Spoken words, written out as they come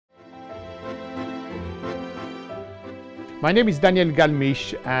My name is Daniel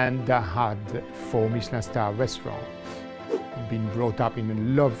Galmiche and I had 4 Michelin-Starred restaurants. I've been brought up in a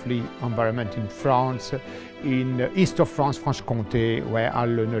lovely environment in France, in east of France, Franche-Comté, where I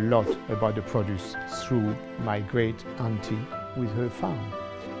learned a lot about the produce through my great auntie with her farm.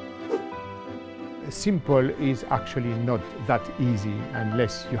 Simple is actually not that easy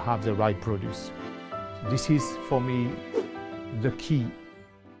unless you have the right produce. This is for me the key.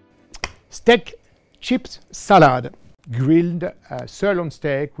 Steak, chips, salad. Grilled sirloin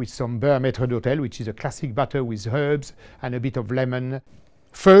steak with some beurre maître d'hôtel, which is a classic butter with herbs and a bit of lemon.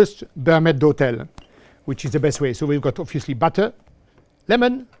 First, beurre maître d'hôtel, which is the best way. So we've got obviously butter,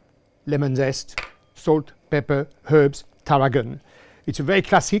 lemon, lemon zest, salt, pepper, herbs, tarragon. It's a very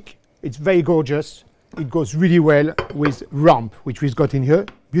classic, it's very gorgeous. It goes really well with rump, which we've got in here.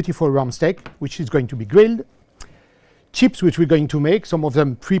 Beautiful rump steak, which is going to be grilled. Chips, which we're going to make, some of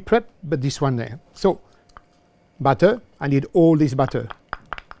them pre-prep, but this one there. So, butter, I need all this butter.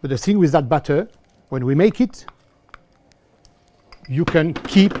 But the thing with that butter, when we make it, you can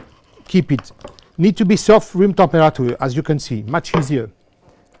keep it. Need to be soft, room temperature, as you can see, much easier.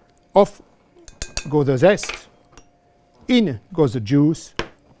 Off goes the zest, in goes the juice,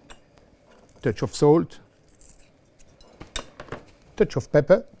 touch of salt, touch of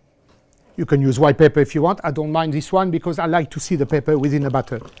pepper. You can use white pepper if you want. I don't mind this one because I like to see the pepper within the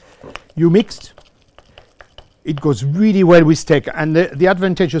butter. You mixed. It goes really well with steak, and the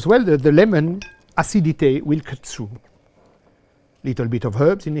advantage as well, the lemon acidity will cut through. Little bit of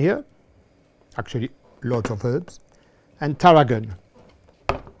herbs in here, actually lots of herbs, and tarragon.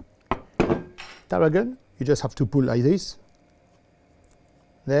 Tarragon, you just have to pull like this.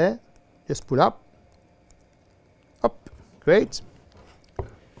 There, just pull up, great.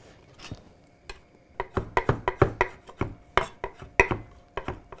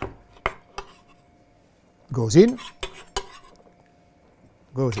 Goes in,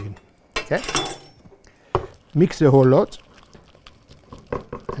 okay. Mix the whole lot,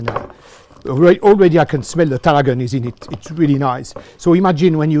 and already I can smell the tarragon is in it. It's really nice. So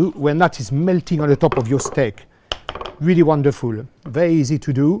imagine when that is melting on the top of your steak, really wonderful. Very easy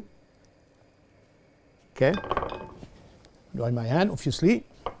to do. Okay, do in my hand, obviously.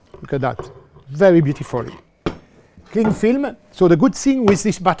 Look at that, very beautifully. Cling film. So the good thing with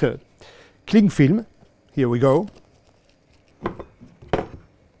this butter, cling film. Here we go.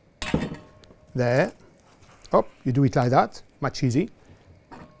 There. Oh, you do it like that. Much easy.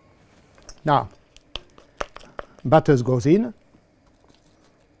 Now, butter goes in.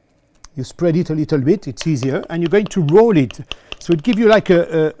 You spread it a little bit. It's easier. And you're going to roll it. So it gives you like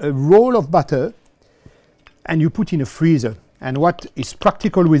a roll of butter. And you put in a freezer. And what is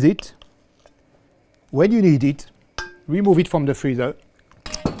practical with it, when you need it, remove it from the freezer.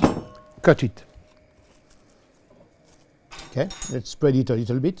 Cut it. Okay, let's spread it a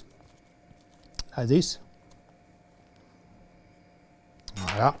little bit, like this.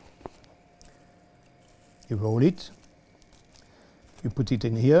 Voilà. You roll it. You put it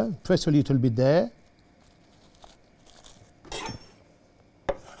in here, press a little bit there.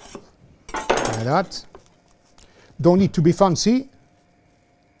 Like that. Don't need to be fancy.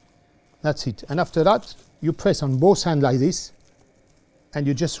 That's it. And after that, you press on both hands like this, and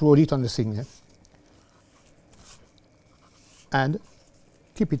you just roll it on the thing. Yeah? And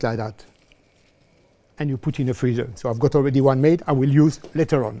keep it like that. And you put in the freezer. So I've got already one made I will use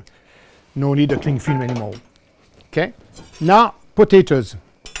later on. No need a cling film anymore. Okay? Now, potatoes.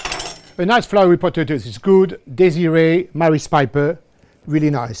 A nice floury potatoes is good. Desiree, Maris Piper, really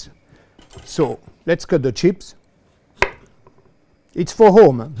nice. So let's cut the chips. It's for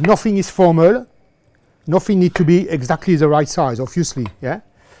home. Nothing is formal. Nothing needs to be exactly the right size, obviously. Yeah?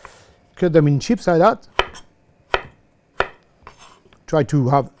 Cut them in chips like that. Try to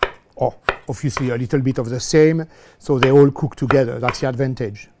have, obviously a little bit of the same, so they all cook together. That's the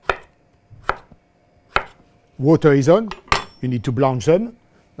advantage. Water is on. You need to blanch them.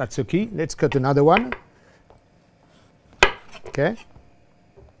 That's the key. Let's cut another one. Okay.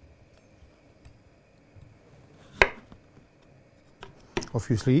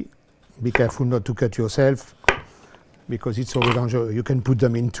 Obviously, be careful not to cut yourself, because it's always dangerous. You can put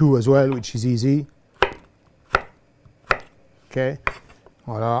them in two as well, which is easy. Okay.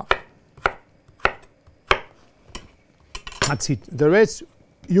 Voila. That's it. The rest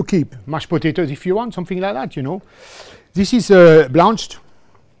you keep. Mashed potatoes if you want, something like that, you know. This is blanched.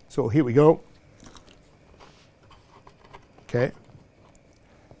 So here we go. Okay.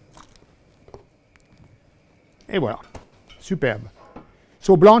 Et voilà. Superbe.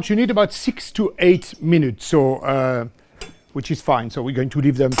 So blanch, you need about 6 to 8 minutes, so which is fine. So we're going to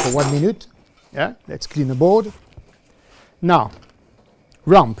leave them for 1 minute. Yeah, let's clean the board. Now,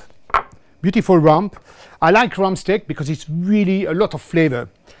 rump. Beautiful rump. I like rump steak because it's really a lot of flavor.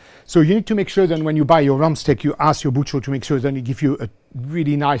 So you need to make sure that when you buy your rump steak, you ask your butcher to make sure that he give you a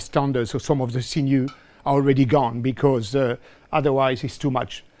really nice tender, so some of the sinew are already gone, because otherwise it's too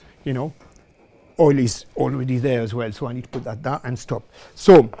much, you know. Oil is already there as well, so I need to put that down and stop.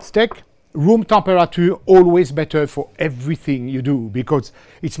 So steak, room temperature, always better for everything you do, because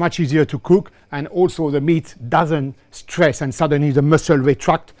it's much easier to cook, and also the meat doesn't stress and suddenly the muscle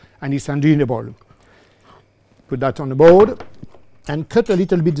retract and it's undoable. Put that on the board and cut a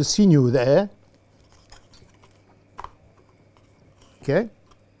little bit the sinew there. Okay.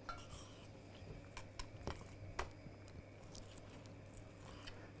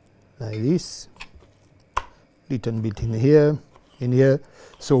 Like this. Little bit in here,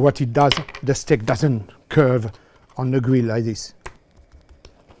 so what it does, the steak doesn't curve on the grill like this.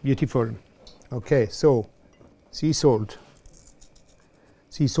 Beautiful. Okay, so sea salt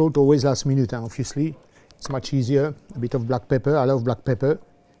always last minute, obviously it's much easier. A bit of black pepper, I love black pepper.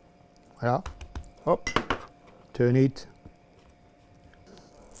 Voilà. Hop, turn it.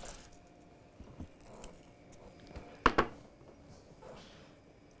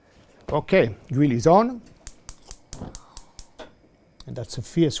 Okay, grill is on. And that's a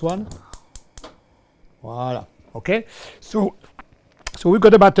fierce one. Voila. Okay. So we've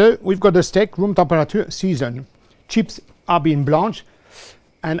got the butter, we've got the steak, room temperature, seasoned. Chips are being blanched.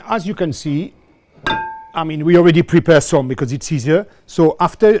 And as you can see, I mean, we already prepare some because it's easier. So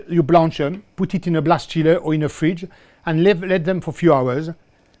after you blanch them, put it in a blast chiller or in a fridge and let them for a few hours.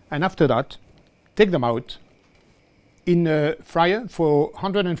 And after that, take them out in a fryer for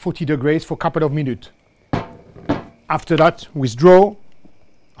 140 degrees for a couple of minutes. After that, withdraw,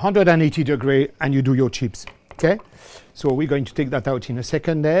 180 degrees, and you do your chips. Okay? So we're going to take that out in a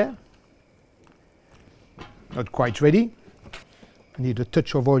second there. Not quite ready. I need a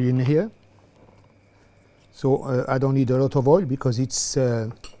touch of oil in here. So I don't need a lot of oil because it's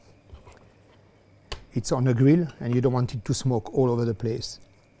on a grill and you don't want it to smoke all over the place.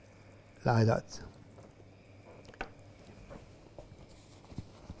 Like that.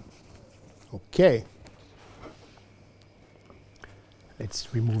 Okay.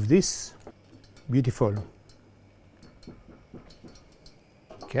 Let's remove this. Beautiful.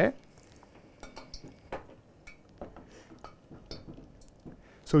 Okay.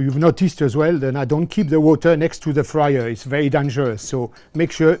 So you've noticed as well that I don't keep the water next to the fryer. It's very dangerous. So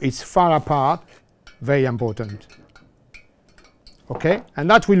make sure it's far apart. Very important. Okay. And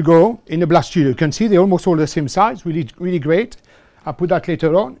that will go in a blast chiller. You can see they're almost all the same size. Really, really great. I'll put that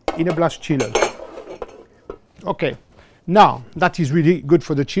later on in a blast chiller. Okay. Now, that is really good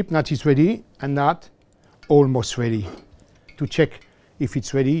for the chip. That is ready, and that almost ready. To check if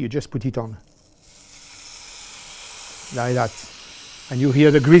it's ready, you just put it on. Like that. And you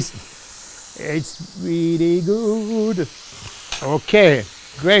hear the grease. It's really good. Okay,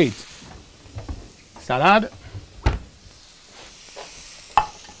 great. Salad.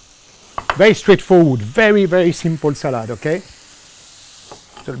 Very straightforward, very, very simple salad, okay?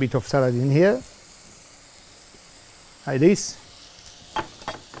 A little bit of salad in here. Like this.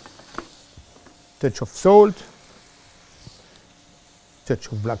 Touch of salt.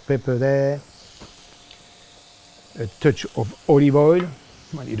 Touch of black pepper there. A touch of olive oil.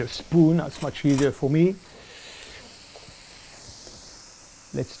 I need a spoon, that's much easier for me.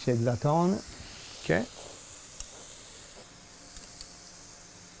 Let's check that on. Okay.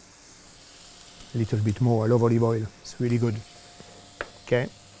 A little bit more, I love olive oil, it's really good. Okay.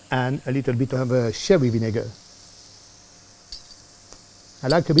 And a little bit of sherry vinegar. I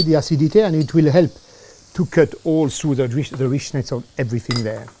like a bit the acidity, and it will help to cut all through the richness of everything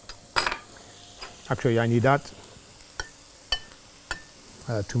there. Actually, I need that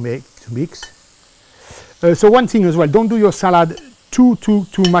to mix. So one thing as well, don't do your salad too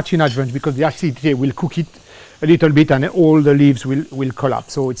much in advance, because the acidity will cook it a little bit and all the leaves will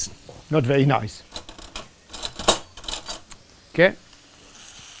collapse. So it's not very nice. Okay.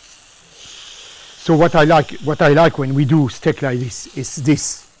 So what I like when we do steak like this is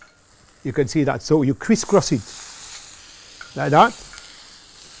this. You can see that. So you crisscross it like that,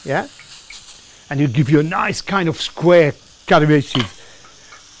 yeah, and it gives you a nice kind of square curvature.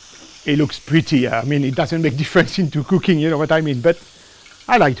 It looks pretty. I mean, it doesn't make difference into cooking, you know what I mean. But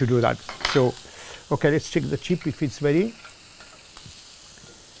I like to do that. So, okay, let's check the chip if it's ready.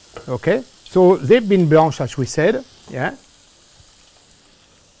 Okay, so they've been blanched as we said, yeah.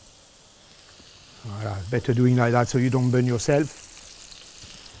 Voilà, better doing like that so you don't burn yourself.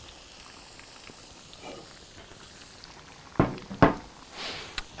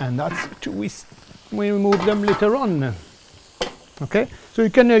 And that's we remove them later on. Okay, so you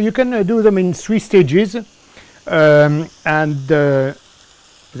can do them in 3 stages, and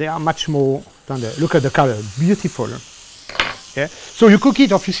they are much more tender. Look at the color, beautiful. Yeah. So you cook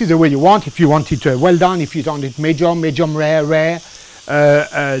it obviously the way you want. If you want it well done, if you want it medium rare,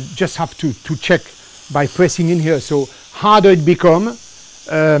 just have to check by pressing in here. So harder it become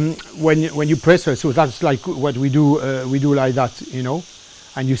when you press. So that's like what we do like that, you know,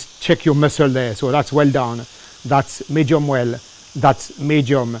 and you check your muscle there. So that's well done, that's medium well, that's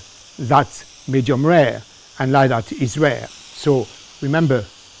medium rare, and like that is rare. So remember,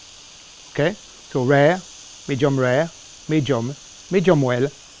 okay, so rare, medium well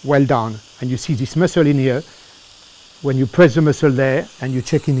done. And you see this muscle in here when you press the muscle there and you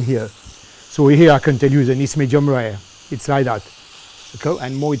check in here. So here I can tell you that it's medium rare. It's like that. Okay?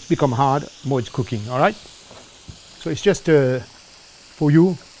 And more it's become hard, more it's cooking. All right. So it's just for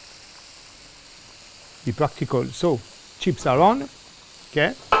you, be practical. So chips are on.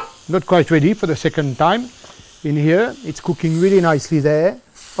 Okay. Not quite ready for the second time. In here, it's cooking really nicely there.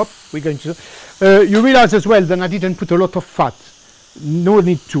 Up, we're going to. You realize as well that I didn't put a lot of fat. No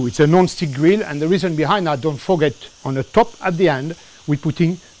need to. It's a non-stick grill, and the reason behind that, don't forget, on the top at the end, we're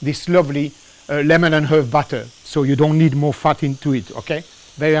putting this lovely lemon and herb butter. So you don't need more fat into it, okay?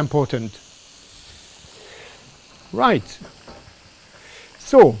 Very important. Right.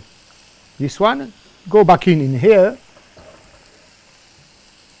 So, this one, go back in here.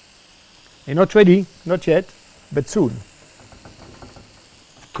 You're not ready, not yet, but soon.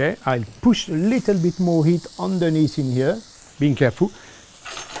 Okay, I'll push a little bit more heat underneath in here, being careful.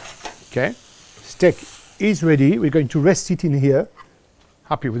 Okay, steak is ready. We're going to rest it in here.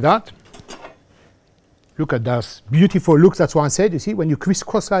 Happy with that. Look at that, beautiful look. That's what I said. You see, when you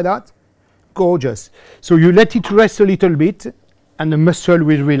crisscross like that, gorgeous. So you let it rest a little bit, and the muscle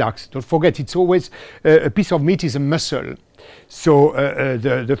will relax. Don't forget, it's always a piece of meat is a muscle. So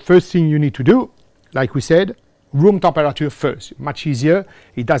the first thing you need to do, like we said, room temperature first, much easier.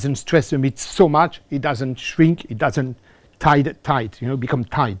 It doesn't stress the meat so much. It doesn't shrink. It doesn't tight, you know, become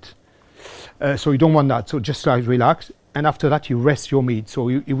tight. So you don't want that. So just like relax, and after that you rest your meat. So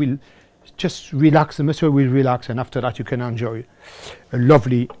you will just relax. The muscle will relax, and after that you can enjoy a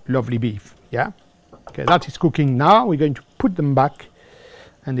lovely beef. Yeah. Okay, that is cooking now. We're going to put them back,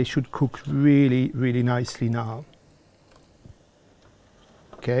 and they should cook really nicely now.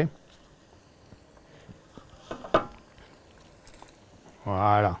 Okay.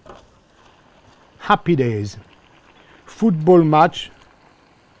 Voila. Happy days. Football match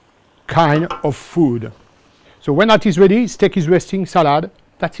kind of food. So when that is ready, steak is resting, salad,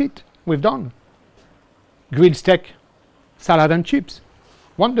 that's it. We've done. Grilled steak, salad and chips.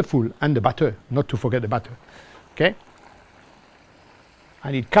 Wonderful. And the butter, not to forget the butter. Okay.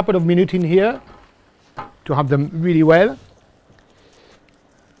 I need a couple of minutes in here to have them really well.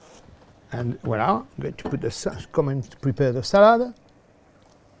 And voila, I'm going to put the come and prepare the salad.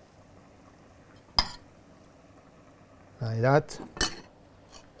 Like that.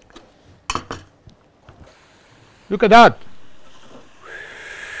 Look at that.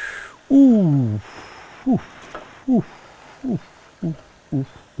 Ooh. Ooh. Ooh. Ooh. Ooh. Ooh.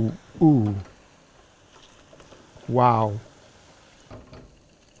 Ooh. Ooh. Wow.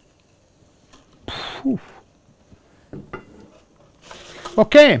 Ooh.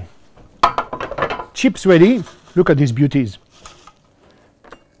 Okay. Chips ready. Look at these beauties.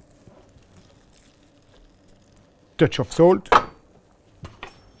 Touch of salt.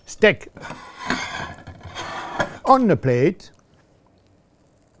 Steak on the plate.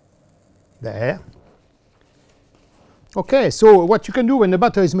 There. Okay, so what you can do when the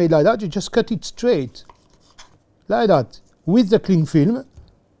butter is made like that, you just cut it straight. Like that. With the cling film.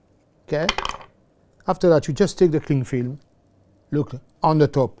 Okay. After that, you just take the cling film. Look, on the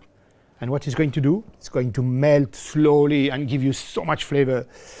top. And what it's going to do, it's going to melt slowly and give you so much flavor.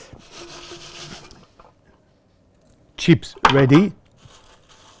 Chips ready.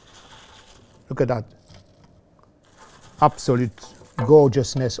 Look at that. Absolute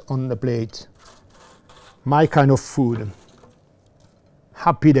gorgeousness on the plate. My kind of food.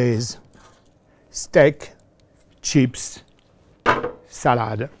 Happy days. Steak, chips,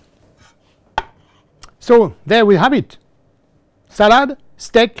 salad. So there we have it. Salad,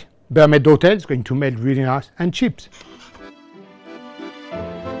 steak, beurre made d'hôtel, it's going to melt really nice, and chips.